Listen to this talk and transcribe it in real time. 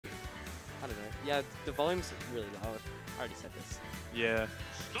Yeah, the volume's really low. I already said this. Yeah.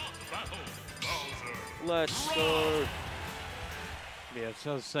 Let's go. Yeah,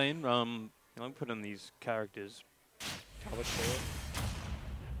 so I was saying, I'm putting in these characters.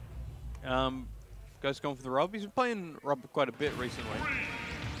 Guys going for the R.O.B. He's been playing R.O.B. quite a bit recently.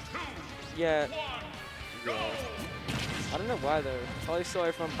 Yeah. I don't know why though. Probably saw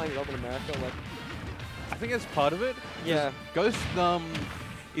everyone playing R.O.B. in America. Like, I think that's part of it. yeah. Ghost,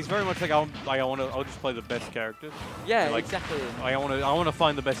 he's very much like I'll just play the best characters. Yeah, like, exactly. I want to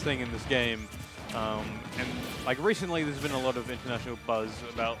find the best thing in this game. And like recently, there's been a lot of international buzz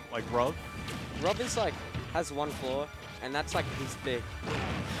about like R.O.B. R.O.B. is like has one flaw, and that's like he's big.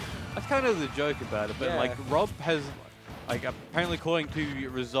 That's kind of the joke about it, but Yeah. like R.O.B. has like apparently according to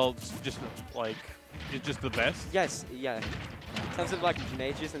results, just like it's just the best. Yes, yeah. In terms of like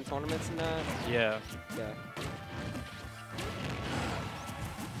majors and tournaments and that. Yeah. Yeah.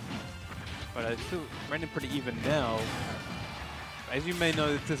 But it's still running pretty even now. As you may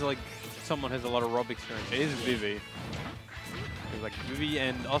know, there's like someone has a lot of R.O.B. experience. It is Vivi. Like Vivi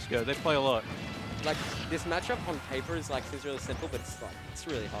and Oscar, they play a lot. Like this matchup on paper is like seems really simple, but it's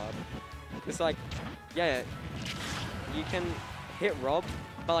really hard. It's like, yeah, you can hit R.O.B.,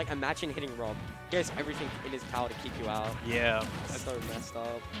 but like imagine hitting R.O.B. He has everything in his power to keep you out. Yeah. That's so messed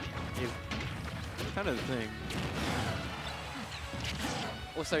up. It's kind of the thing.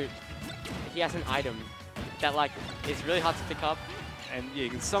 Also, he has an item that like is really hard to pick up. And yeah, you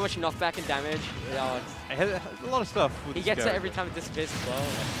can So much knockback and damage. Oh, it has a lot of stuff. With he this gets it character. every time it disappears as well.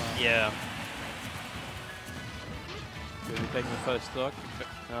 Like, Yeah. Vivi taking the first stock.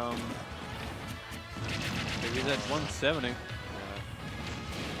 Vivi's at 170. yeah.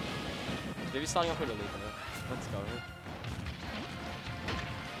 Vivi's starting off with a lead though. Let's go.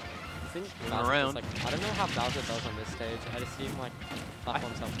 I think Moving Bowser around. does, like, I don't know how Bowser does on this stage. I just see him like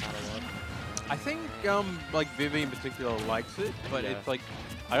platforms don't matter what. I think like Vivi in particular likes it, but Yeah. it's like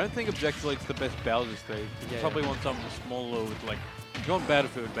I don't think objectively it's the best Bowser stage. You Yeah, probably want something smaller with like you want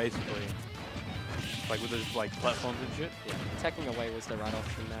Battlefield basically, like with those like platforms and shit. Yeah, taking away was the right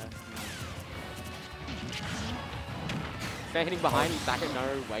option there. Fair hitting behind, back it, no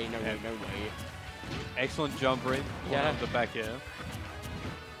way, no way, no way. Excellent jump read. Yeah. On the back air.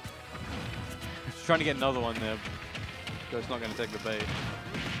 He's trying to get another one there. Ghost not going to take the bait.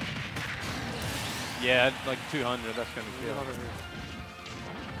 Yeah, like 200. That's going to kill.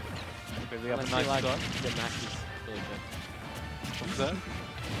 Vivi up a nice like start. the match is really good. What's that?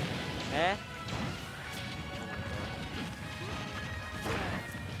 Eh?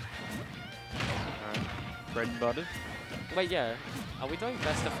 Alright. Bread and butter. Wait, yeah. Are we doing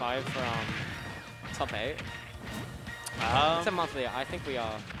best of 5 for top 8? It's a monthly. I think we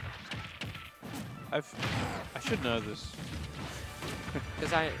are. I should know this.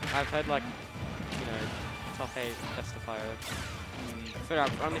 Because I've heard like, you know, top 8 best of 5.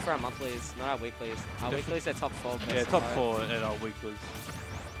 Only for our monthlies, not our weeklies. Our weeklies are top 4 best Yeah, of top 5. 4 at our weeklies.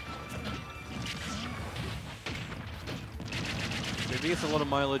 He gets a lot of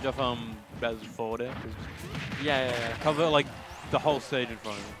mileage off Bowser's forward air. Yeah. Cover like the whole stage in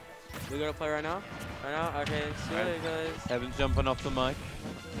front of him. We gonna play right now? Right now? Okay, see you later, guys. Heaven's jumping off the mic.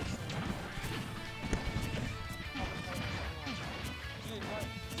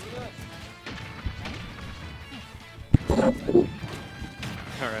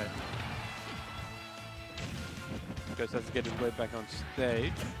 Alright. Ghost has to get his way back on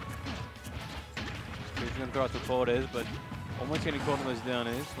stage. He's going to throw out the forward airs, but almost getting caught on those down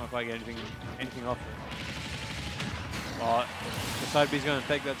airs. Not quite getting anything off it. Oh, the side B's going to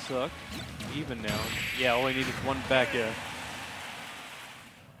take that suck. Even now. Yeah, all we need is one back air.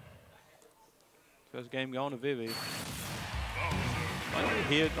 First game going to Vivi. Finally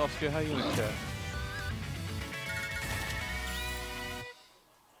here, Oscar, how you in chat?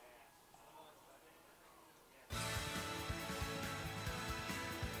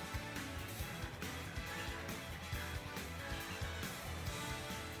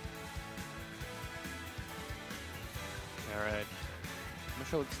 Alright. I'm not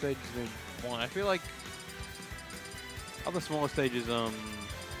sure what stage they want. I feel like other smaller stages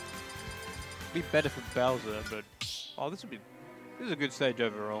be better for Bowser, but this is a good stage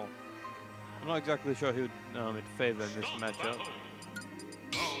overall. I'm not exactly sure who would favor in this matchup.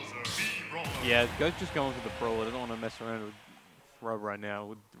 Yeah, Ghost just going for the Brawler. They don't want to mess around with R.O.B. right now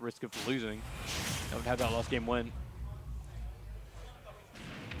with the risk of losing. That would have that last game win.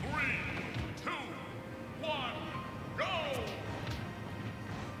 3, 2, 1, go!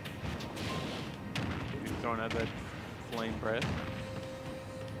 He's throwing out that flame breath.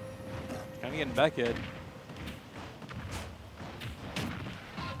 Kind of getting back at.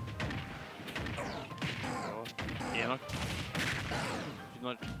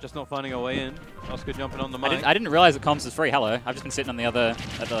 just not finding a way in. Oscar jumping on the mic. I didn't realize that comms is free. Hello. I've just been sitting on the other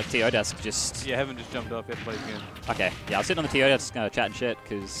at the like, TO desk just. Yeah, Heaven just jumped off. He had to play again. Okay. Yeah, I was sitting on the TO desk chatting shit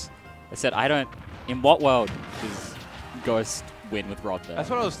because I said I don't. In what world does Ghost win with Rod there? That's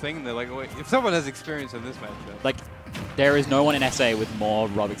what I was thinking. Though. Like, wait, if someone has experience in this matchup, like, there is no one in SA with more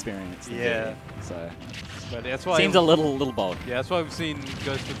Rob experience. Than Vivi, so. But that's why Seems a little bold. Yeah, that's why we've seen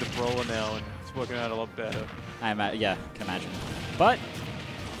Ghost with the Brawler now, and it's working out a lot better. Yeah, can imagine. But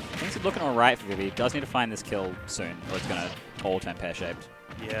things are looking alright for Vivi. Does need to find this kill soon, or it's gonna all turn pear-shaped.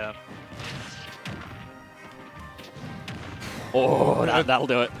 Yeah. Oh, that'll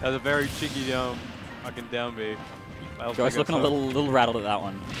do it. That was a very cheeky fucking down B. Ghost looking a little rattled at that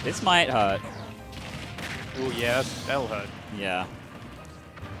one. This might hurt. Oh yeah, that'll hurt. Yeah.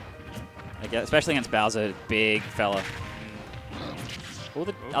 I guess, especially against Bowser, big fella. Oh,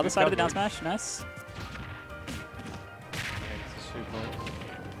 the other side of the down smash, nice.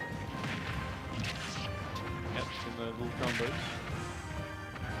 Yep, in the little combos.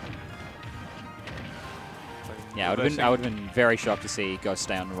 Yeah, I would have been very shocked to see Ghost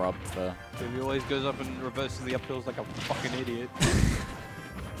stay on Rob for. He always goes up and reverses the up tills like a fucking idiot.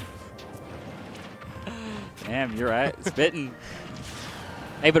 Damn, you're right. It's bitten.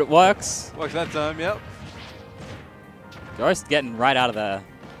 Hey, but it works. Works that time, yep. Ghost getting right out of there.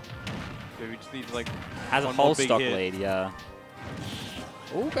 So we just need to, like, has a whole stock lead, yeah.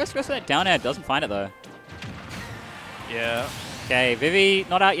 Oh, Ghost goes for that down air. Doesn't find it, though. Yeah. Okay, Vivi,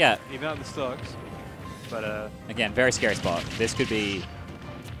 not out yet. Even out the stocks. But, again, very scary spot. This could be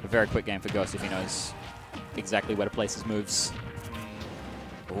a very quick game for Ghost if he knows exactly where to place his moves.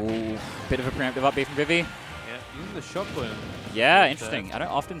 Ooh, bit of a preemptive up B from Vivi. Yeah, using the shot put. Yeah, interesting. I don't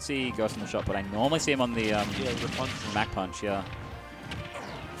often see Ghost on the shot, but I normally see him on the the punch. Mac punch, yeah.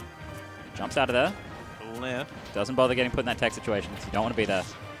 Jumps out of there. Left. Doesn't bother getting put in that tech situation, because you don't want to be there.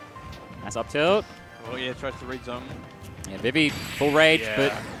 Nice up tilt. Oh yeah, tries to read zone. Yeah, Vivi, full rage,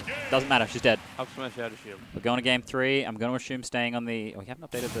 but doesn't matter. She's dead. Up smash out of shield. We're going to game 3. I'm going to assume staying on the... Oh, we haven't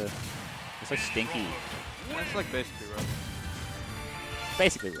updated the... It's so stinky. That's like basically Rob.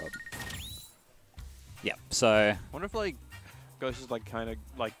 Basically Rob. Yeah, so... I wonder if, like, Ghost is, like, kind of,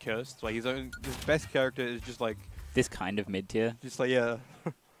 like, cursed. Like, his best character is just, like... This kind of mid-tier. Just, like, yeah.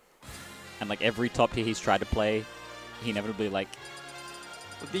 And, like, every top tier he's tried to play, he inevitably, like...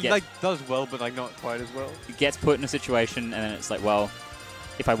 He, like, does well, but, like, not quite as well. He gets put in a situation, and then it's like, well,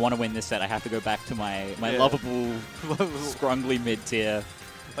 if I want to win this set, I have to go back to my lovable, scrungly mid-tier.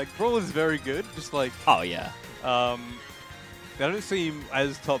 Like, Brawler's very good, just, like... Oh, yeah. They don't seem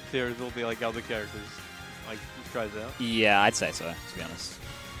as top tier as all the, like, other characters. Like, he tries out. Yeah, I'd say so, to be honest.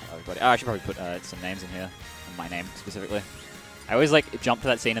 I should probably put some names in here. And my name, specifically. I always, like, jump to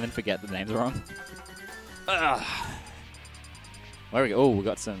that scene and then forget the names are wrong. Where we go? Oh, we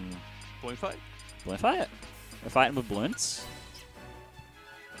got some... Balloon fight? Balloon fight? We're fighting with balloons?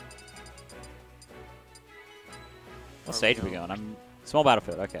 What stage are we going? Small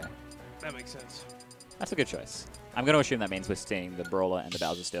battlefield, okay. That makes sense. That's a good choice. I'm going to assume that means we're seeing the Brawler and the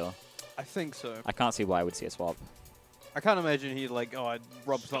Bowser still. I think so. I can't see why I would see a swap. I can't imagine he'd like, oh,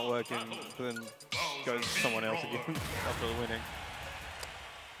 Rob's not working, then goes someone else again after the winning.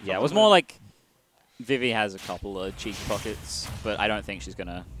 Yeah, it was more like Vivi has a couple of cheeky pockets, but I don't think she's going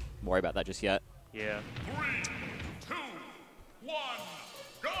to worry about that just yet. Yeah. 3, 2, 1,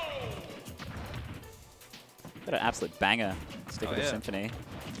 go! Got an absolute banger. Stick with the Symphony.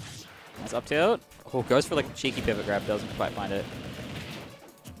 Nice up tilt. Oh, goes for like a cheeky pivot grab, doesn't quite find it.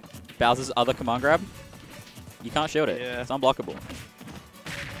 Bowser's other command grab. You can't shield it. Yeah. It's unblockable.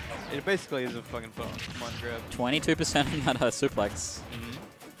 It basically is a fucking command grab. 22% on that suplex.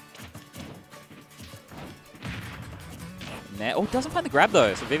 Oh, doesn't find the grab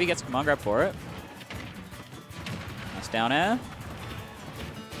though, so Vivi gets a command grab for it. Nice down air.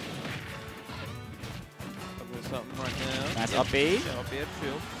 Something right now. Nice up B. Yeah, up B at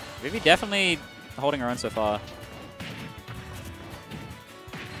shield. Vivi definitely holding her own so far.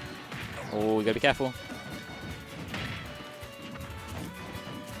 Oh, we gotta be careful.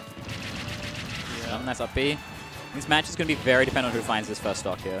 Yeah. Nice up B. This match is gonna be very dependent on who finds this first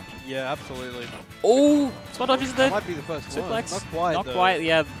stock here. Yeah, absolutely. Oh, spot dodges the That might be the first suplex. one. Not quite. Not though. quite.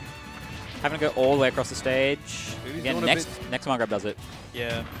 Yeah. Having to go all the way across the stage. Vivi's Again, doing next one grab does it.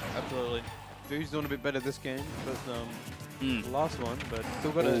 Yeah, absolutely. Vivi's doing a bit better this game than the last one, but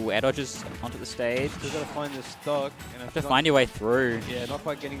still got to. Ooh, air dodges onto the stage. Still got to find the stock. And Have to find your way through. Yeah, not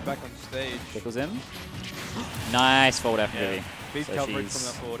quite getting back on stage. Tickles him. Nice forward air from Vivi. Big So coverage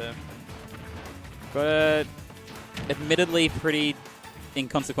she's from that forward air. got a admittedly pretty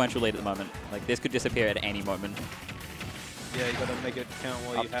inconsequential lead at the moment. Like, this could disappear at any moment. Yeah, you gotta make it count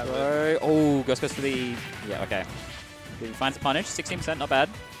while Up you have throw. it. Oh, Ghost goes for the... Yeah, okay. Vivi finds the punish. 16%, not bad.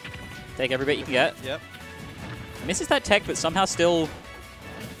 Take every bit you can get. Yep. Misses that tech, but somehow still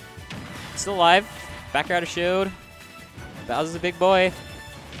alive. Back out of shield. Bowser's a big boy.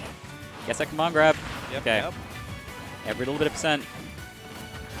 Guess that command grab. Yep. Okay. Yep. Every little bit of percent.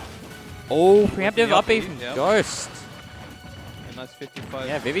 Oh, preemptive up B from yep. Ghost. And that's 55.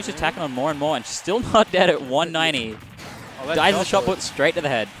 Yeah, Vivi's just tacking on more and more, and she's still not dead at 190. Oh, that Dies with a shot put straight to the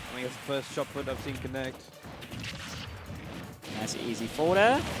head. I think it's the first shot put I've seen connect. Nice easy forward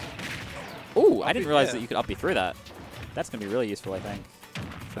air. Ooh, I didn't realize yeah. that you could up B through that. That's going to be really useful, I think,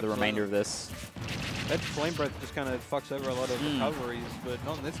 for the remainder of this. That flame breath just kind of fucks over a lot of recoveries, but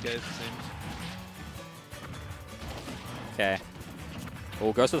not in this case, it seems. Okay.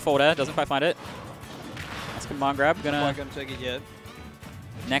 Oh, goes for the forward air. Doesn't quite find it. That's command grab. Not quite gonna take it yet.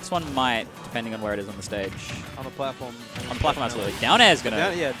 Next one might, depending on where it is on the stage. On the platform. On the platform, absolutely. Down air is going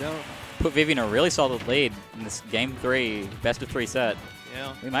to down. put Vivi in a really solid lead in this game 3, best of 3 set.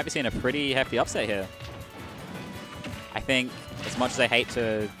 Yeah. We might be seeing a pretty hefty upset here. I think, as much as I hate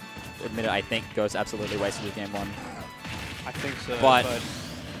to admit it, I think Ghost absolutely wasted his game 1. I think so. But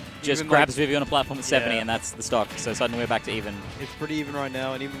just grabs like, Vivi on a platform at 70, and that's the stock. So suddenly we're back to even. It's pretty even right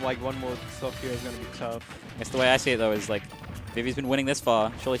now, and even like one more stock here is going to be tough. I guess the way I see it, though, is like, Vivi's been winning this far.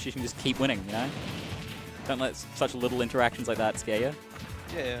 Surely she can just keep winning, you know? Don't let such little interactions like that scare you.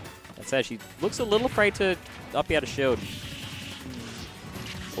 Yeah. That said, she looks a little afraid to up out of shield.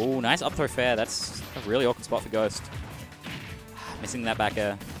 Oh, nice up throw fair. That's a really awkward spot for Ghost. Missing that back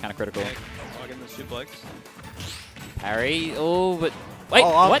air, kind of critical. Okay. Getting the suplex. Parry. Oh, but wait,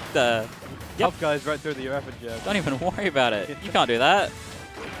 Oh, what the? Yep. Up guys right through the rapid jab. Don't even worry about it. You can't do that.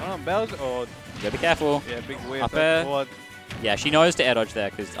 Bowser. Oh, You gotta be careful. yeah, big whiff. Up air. Forward. Yeah, she knows to air dodge there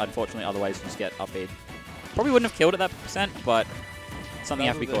because unfortunately otherwise you just get up beat. Probably wouldn't have killed at that percent, but something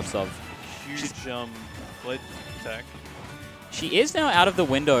you have to be cautious of. Huge blade attack. She is now out of the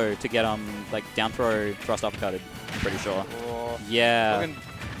window to get like down throw thrust uppercutted. I'm pretty sure. Oh, Yeah.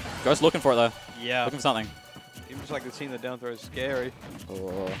 Ghost looking for it though. yeah. Looking for something. Even just like the scene, the down throw is scary.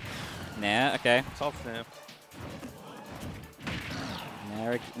 Oh. Nah, okay. Tough now.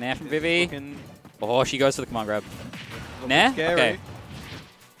 Nah from Vivi. Looking Oh, she goes for the command grab. a Nah? bit scary. Okay.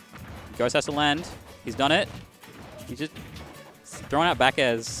 Ghost has to land. He's done it. He's just throwing out back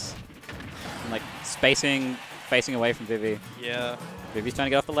airs. And like facing away from Vivi. Yeah. Vivi's trying to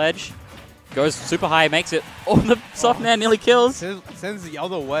get off the ledge. Goes super high, makes it. Oh, the soft man nearly kills. Sends the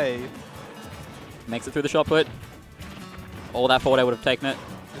other way. Makes it through the shot put. All that forward air would have taken it.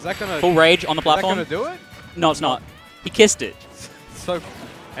 Is that gonna? Full rage on the platform. Is that gonna do it? No, it's not. He kissed it. So,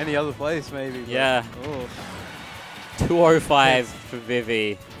 any other place maybe. But, Yeah. Oh. 205 for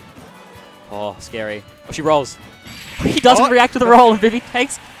Vivi. Oh, scary. Oh, she rolls. He doesn't react to the roll, and Vivi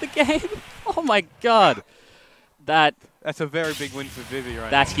takes the game. Oh my god. That's a very big win for Vivi right now.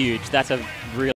 That's huge. That's a real